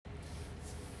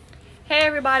Hey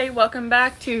everybody, welcome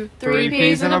back to Three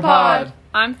Peas in a Pod.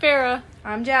 I'm Farah.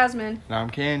 I'm Jasmine. And I'm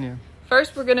Canyon.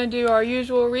 First, we're going to do our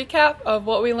usual recap of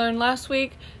what we learned last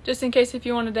week, just in case if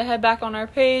you wanted to head back on our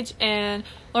page and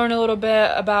learn a little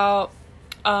bit about,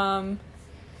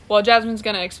 Jasmine's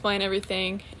going to explain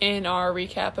everything in our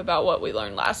recap about what we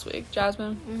learned last week.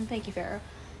 Jasmine? Thank you, Farah.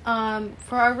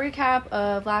 For our recap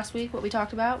of last week, what we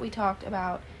talked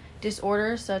about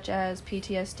disorders such as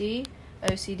PTSD,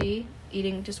 OCD,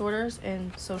 eating disorders,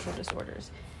 and social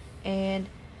disorders. And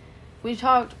we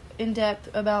talked in depth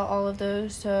about all of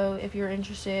those, so if you're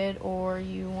interested or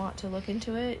you want to look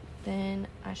into it, then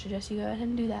I suggest you go ahead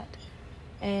and do that.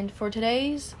 And for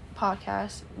today's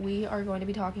podcast, we are going to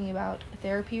be talking about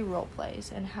therapy role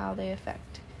plays and how they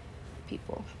affect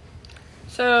people.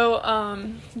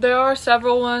 So, there are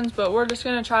several ones, but we're just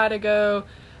going to try to go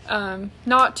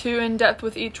not too in-depth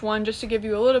with each one, just to give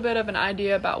you a little bit of an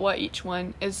idea about what each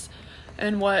one is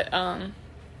and what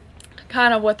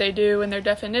kind of what they do and their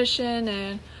definition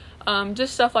and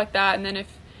just stuff like that. And then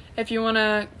if you want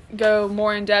to go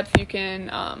more in-depth, you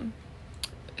can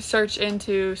search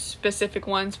into specific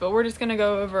ones, but we're just going to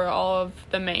go over all of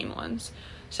the main ones.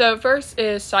 So first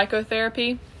is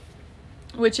psychotherapy,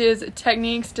 which is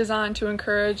techniques designed to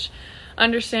encourage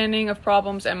understanding of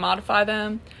problems and modify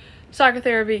them.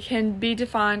 Psychotherapy can be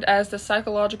defined as the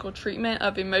psychological treatment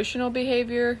of emotional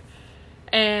behavior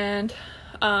and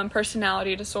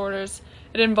personality disorders.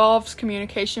 It involves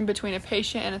communication between a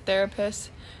patient and a therapist,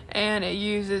 and it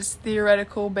uses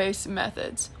theoretical-based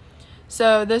methods.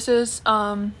 So this is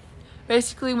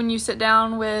basically when you sit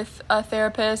down with a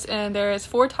therapist, and there is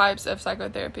 4 types of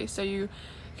psychotherapy. So you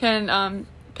can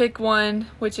pick one,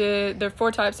 which is, there are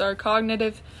 4 types are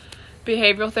cognitive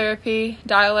behavioral therapy,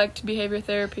 dialect behavior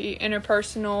therapy,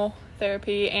 interpersonal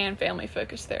therapy, and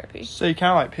family-focused therapy. So you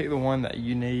kind of like pick the one that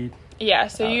you need. Yeah,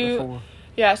 so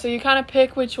you kind of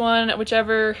pick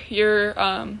whichever you're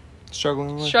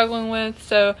struggling with.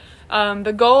 So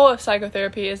the goal of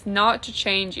psychotherapy is not to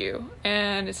change you,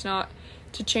 and it's not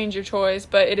to change your choice,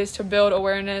 but it is to build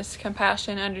awareness,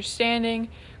 compassion, understanding,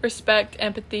 respect,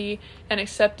 empathy, and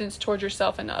acceptance towards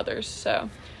yourself and others. So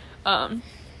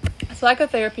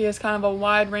psychotherapy is kind of a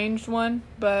wide-ranged one,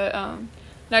 but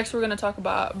next we're going to talk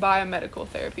about biomedical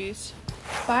therapies.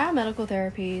 Biomedical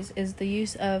therapies is the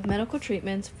use of medical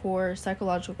treatments for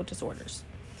psychological disorders.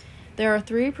 There are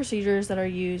 3 procedures that are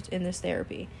used in this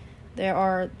therapy. There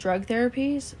are drug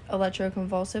therapies,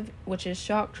 electroconvulsive, which is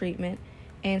shock treatment,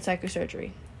 and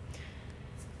psychosurgery.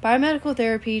 Biomedical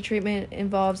therapy treatment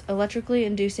involves electrically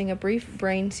inducing a brief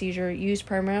brain seizure used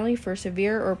primarily for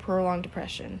severe or prolonged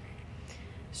depression.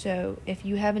 So if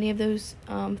you have any of those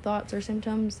thoughts or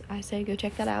symptoms, I say go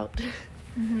check that out.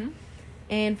 Mm-hmm.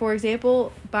 And for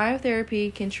example,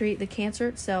 biotherapy can treat the cancer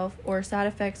itself or side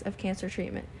effects of cancer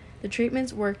treatment. The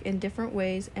treatments work in different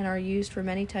ways and are used for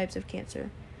many types of cancer.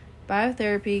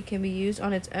 Biotherapy can be used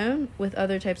on its own with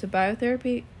other types of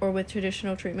biotherapy or with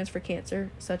traditional treatments for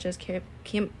cancer, such as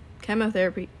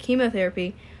chemotherapy,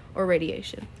 or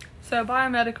radiation. So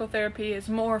biomedical therapy is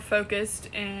more focused,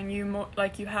 and you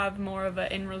have more of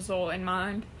an end result in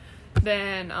mind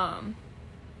than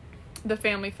the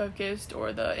family-focused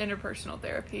or the interpersonal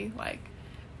therapy. Like,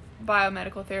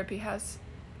 biomedical therapy has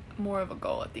more of a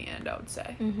goal at the end, I would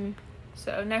say. Mm-hmm.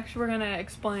 So next we're going to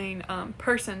explain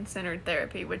person-centered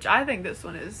therapy, which I think this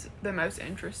one is the most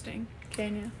interesting.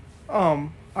 Can you?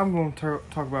 I'm going to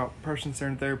talk about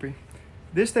person-centered therapy.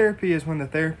 This therapy is when the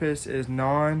therapist is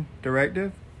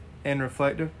non-directive and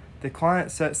reflective. The client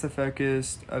sets the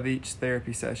focus of each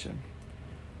therapy session.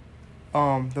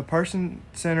 The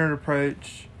person-centered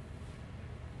approach,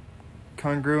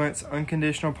 congruence,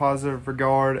 unconditional positive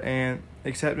regard, and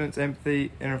acceptance,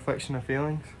 empathy, and reflection of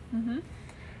feelings. Mm-hmm.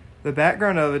 The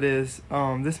background of it is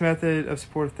this method of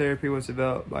supportive therapy was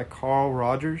developed by Carl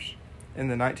Rogers in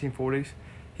the 1940s.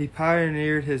 He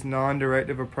pioneered his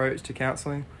non-directive approach to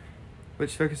counseling,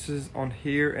 which focuses on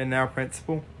here and now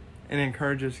principle and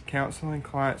encourages counseling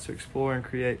clients to explore and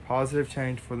create positive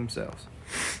change for themselves.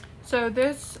 So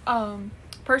this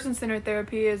person-centered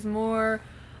therapy is more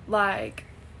like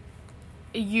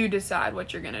you decide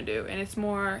what you're going to do, and it's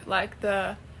more like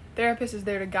the therapist is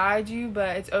there to guide you,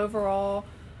 but it's overall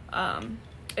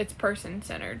it's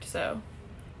person-centered. So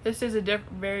this is a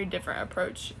very different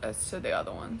approach as to the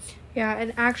other ones. Yeah,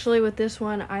 and actually with this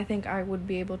one, I think I would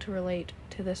be able to relate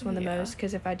to this one the most,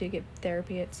 because if I do get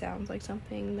therapy, it sounds like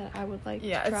something that I would like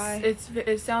to try.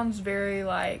 It sounds very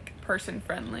like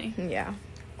person-friendly. Yeah.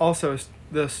 Also,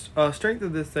 the strength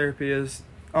of this therapy is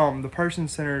the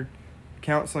person-centered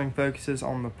counseling focuses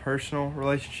on the personal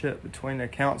relationship between a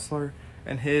counselor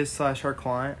and his/her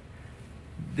client.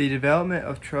 The development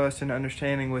of trust and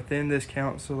understanding within this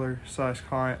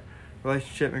counselor/client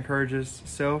relationship encourages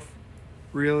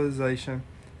self-realization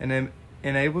and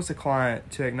enables the client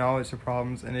to acknowledge the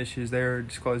problems and issues they are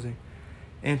disclosing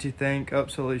and to think up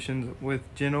solutions with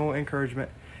gentle encouragement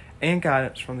and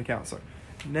guidance from the counselor.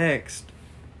 Next,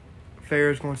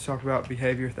 Farrah is going to talk about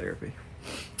behavior therapy.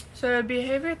 So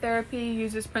behavior therapy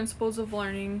uses principles of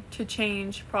learning to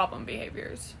change problem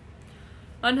behaviors.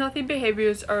 Unhealthy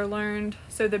behaviors are learned,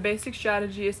 so the basic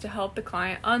strategy is to help the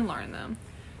client unlearn them.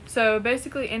 So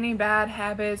basically any bad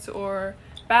habits or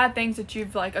bad things that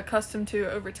you've accustomed to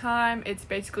over time, it's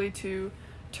basically to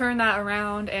turn that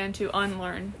around and to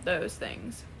unlearn those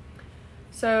things.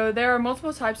 So there are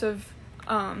multiple types of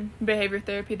behavior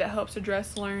therapy that helps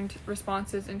address learned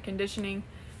responses and conditioning,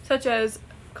 such as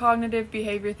cognitive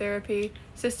behavior therapy,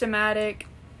 systematic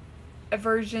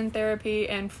aversion therapy,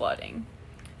 and flooding.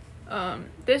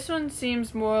 This one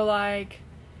seems more like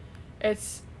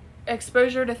it's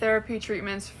exposure to therapy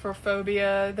treatments for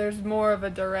phobia. There's more of a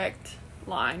direct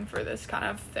line for this kind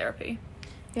of therapy.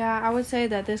 Yeah, I would say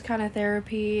that this kind of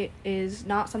therapy is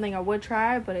not something I would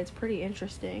try, but it's pretty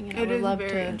interesting, and I would love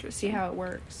to see how it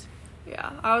works.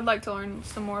 Yeah, I would like to learn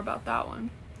some more about that one.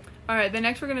 Alright, the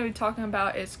next we're going to be talking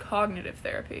about is cognitive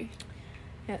therapy.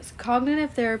 Yes,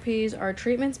 cognitive therapies are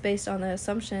treatments based on the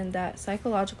assumption that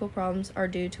psychological problems are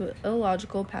due to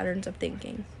illogical patterns of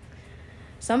thinking.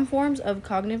 Some forms of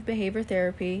cognitive behavior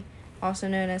therapy, also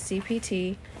known as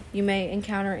CPT, you may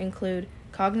encounter include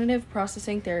cognitive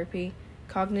processing therapy,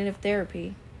 cognitive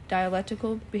therapy,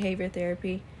 dialectical behavior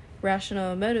therapy,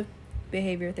 rational emotive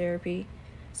behavior therapy,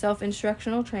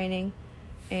 self-instructional training,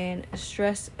 and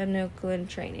stress inoculant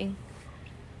training.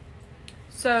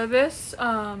 So this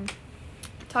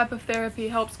type of therapy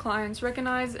helps clients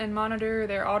recognize and monitor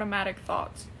their automatic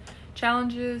thoughts,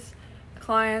 challenges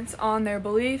clients on their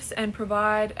beliefs, and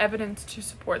provide evidence to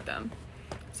support them.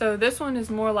 So this one is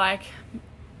more like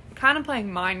kind of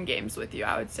playing mind games with you,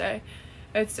 I would say.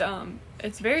 It's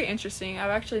very interesting.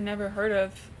 I've actually never heard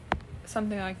of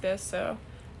something like this, so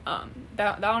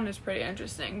that one is pretty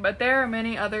interesting. But there are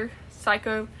many other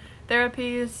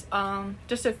psychotherapies.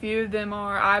 Just a few of them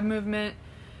are eye movement,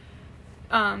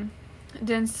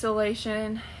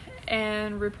 distillation,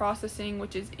 and reprocessing,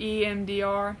 which is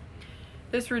EMDR.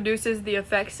 This reduces the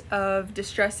effects of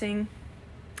distressing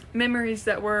memories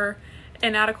that were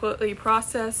inadequately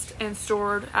processed and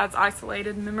stored as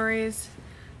isolated memories.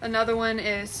 Another one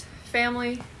is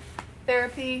family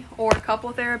therapy or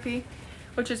couple therapy,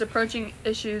 which is approaching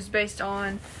issues based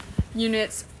on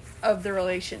units of the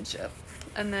relationship.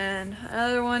 And then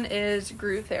another one is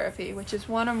group therapy, which is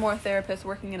one or more therapists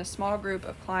working in a small group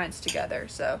of clients together.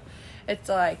 So it's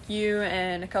like you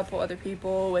and a couple other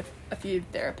people with a few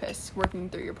therapists working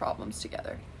through your problems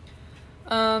together.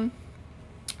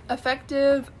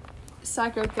 Effective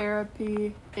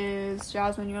psychotherapy is,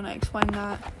 Jasmine, you want to explain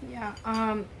that?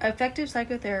 Yeah. Effective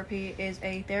psychotherapy is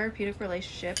a therapeutic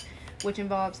relationship which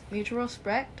involves mutual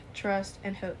respect, trust,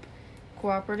 and hope,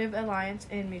 cooperative alliance,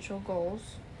 and mutual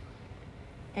goals.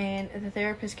 And the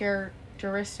therapist's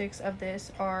characteristics of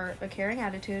this are a caring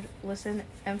attitude, listen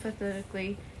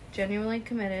empathetically, genuinely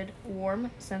committed,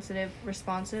 warm, sensitive,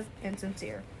 responsive, and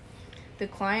sincere. The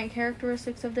client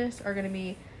characteristics of this are going to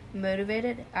be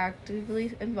motivated,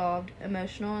 actively involved,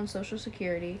 emotional and social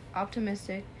security,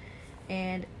 optimistic,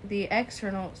 and the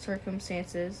external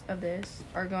circumstances of this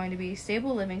are going to be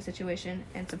stable living situation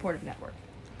and supportive network.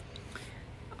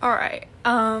 Alright,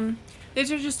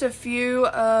 these are just a few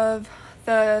of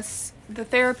the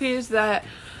therapies that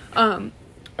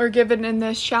are given in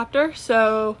this chapter.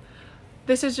 So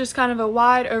this is just kind of a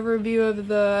wide overview of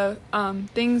the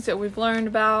things that we've learned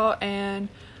about, and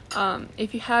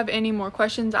if you have any more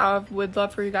questions, I would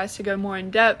love for you guys to go more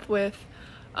in depth with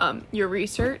your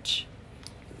research.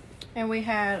 And we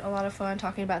had a lot of fun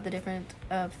talking about the different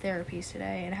therapies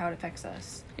today and how it affects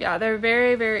us. Yeah, they're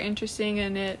very, very interesting,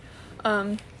 and it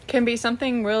can be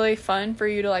something really fun for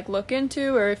you to look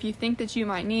into, or if you think that you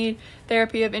might need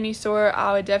therapy of any sort,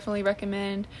 I would definitely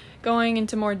recommend going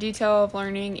into more detail of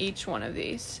learning each one of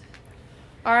these.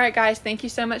 Alright guys, thank you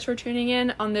so much for tuning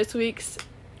in on this week's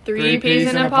 3 Peas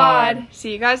in a Pod.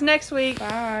 See you guys next week.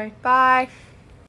 Bye. Bye.